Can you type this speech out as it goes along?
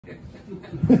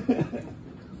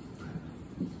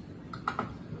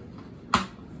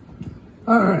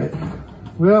All right.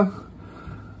 Well,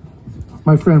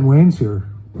 my friend Wayne's here.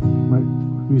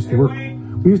 We used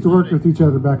to work with each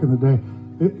other back in the day.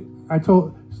 I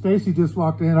told Stacy just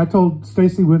walked in. I told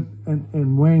Stacy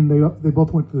and Wayne they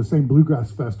both went to the same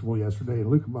bluegrass festival yesterday in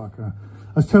Luckenbach. I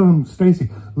was telling Stacy,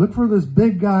 look for this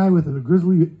big guy with a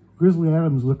Grizzly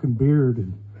Adams looking beard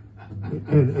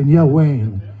and yell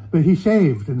Wayne. But he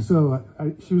shaved, and so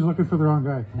she was looking for the wrong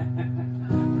guy.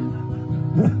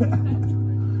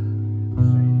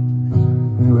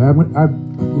 Anyway,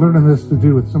 I'm learning this to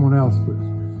do with someone else, but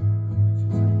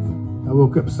I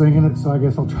woke up singing it, so I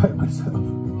guess I'll try it myself.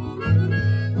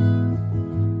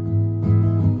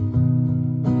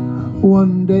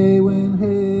 One day when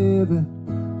heaven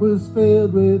was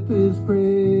filled with his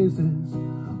praises,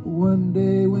 one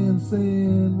day when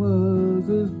sin was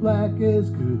as black as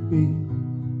could be,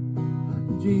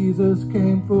 Jesus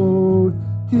came forth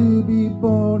to be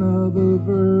born of a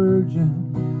virgin,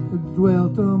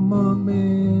 dwelt among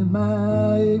men,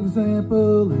 my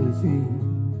example is he.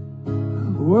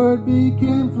 The Word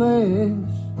became flesh,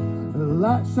 a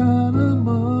light shine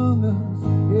among us,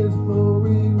 his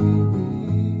glory revealed.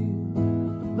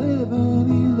 Living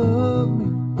he loved me,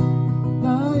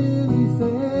 dying he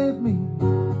saved me,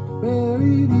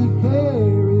 buried he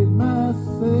carried my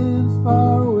sins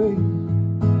far away.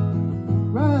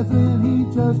 Rising he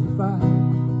justified,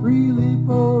 freely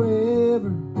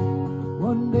forever.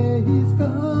 One day he's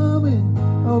coming,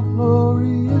 oh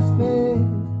glorious day,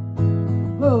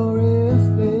 glorious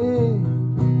day.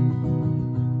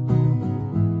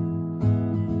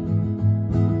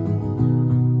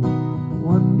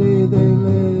 One day they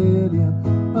led him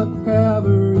up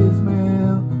Calvary's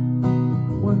mount.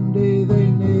 One day they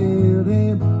nailed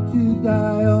him to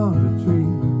die on a tree.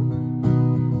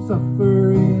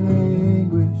 Suffering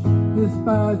anguish,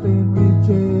 despised and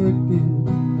rejected,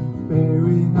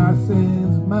 bearing our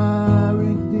sins, my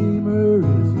Redeemer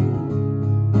is he.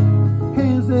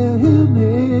 Hands that heal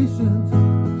nations,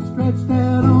 stretched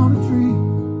out on a tree,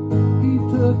 he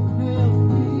took hell's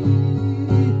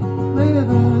knee.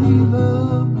 Living he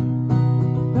loved me,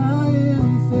 dying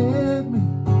he saved me,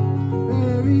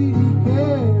 buried he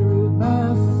carried my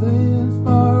sins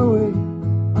far away.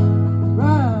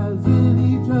 Rising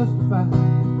he justified,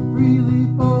 freely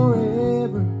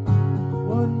forever.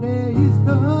 One day he's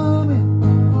coming,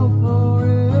 oh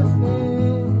glorious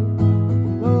day,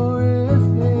 glorious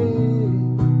day.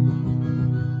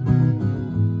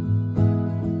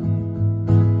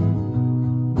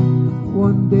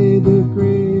 One day the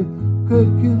grave could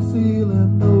conceal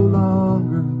him no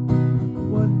longer.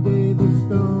 One day the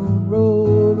stone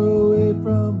rolled away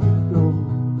from the door.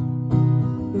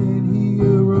 Then he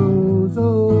arose,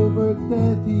 over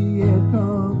death he had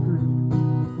conquered,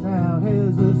 now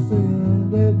has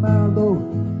ascended, my Lord,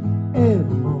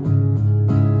 every moment.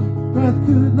 Death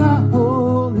could not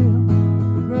hold him,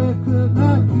 the grave could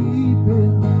not keep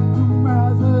him from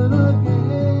rising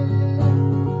again.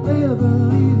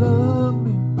 Living he loved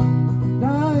me,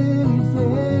 dying he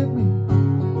saved me,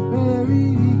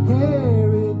 buried he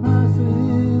carried my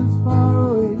sins far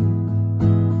away.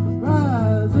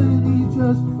 Rising he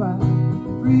justified,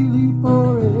 freely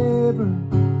forever.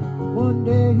 One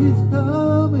day he's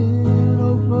coming,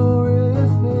 oh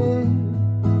glorious day,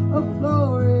 oh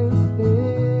glorious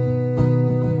day,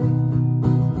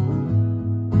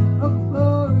 oh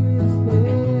glorious day.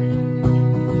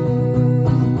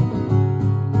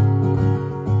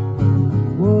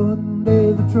 One day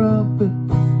the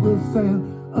trumpets will sound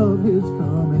of his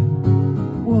coming.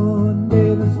 One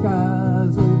day the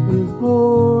skies of his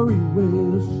glory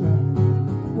will shine.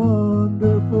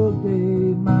 Wonderful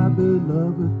day, my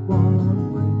beloved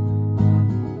one bring.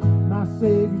 My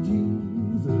Savior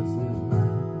Jesus is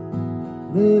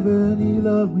mine. Living he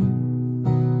loved me,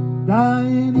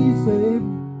 dying he saved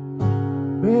me,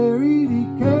 buried he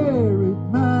carried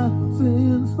my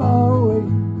sins far away.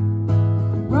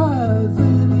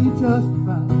 Rising he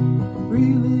justified,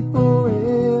 freely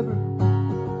forever.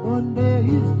 One day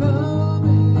he's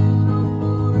coming, oh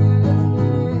glorious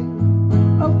day,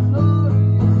 oh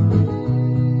glorious day,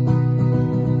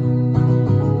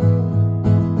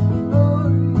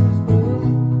 glorious day,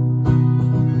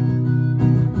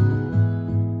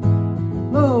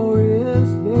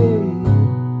 glorious day.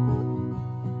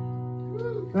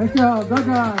 Thank y'all. Bye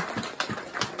guys.